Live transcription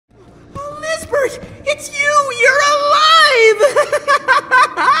It's you! You're alive!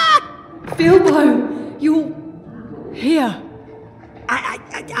 Bilbo, you're here.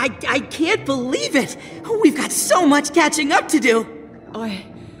 I can't believe it! We've got so much catching up to do!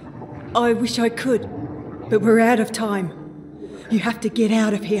 I wish I could, but we're out of time. You have to get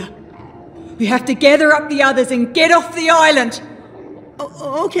out of here. You have to gather up the others and get off the island!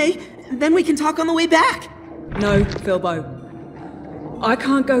 Okay, then we can talk on the way back. No, Bilbo. I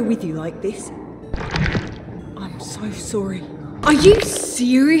can't go with you like this. I'm so sorry. Are you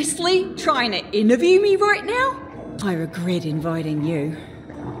seriously trying to interview me right now? I regret inviting you.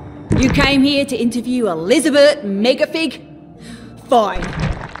 You came here to interview a Lizbert megafig? Fine.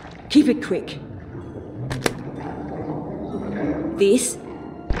 Keep it quick. This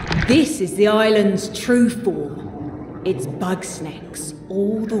is the island's true form. It's BUGSNAX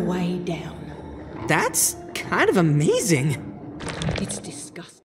all the way down. That's kind of amazing.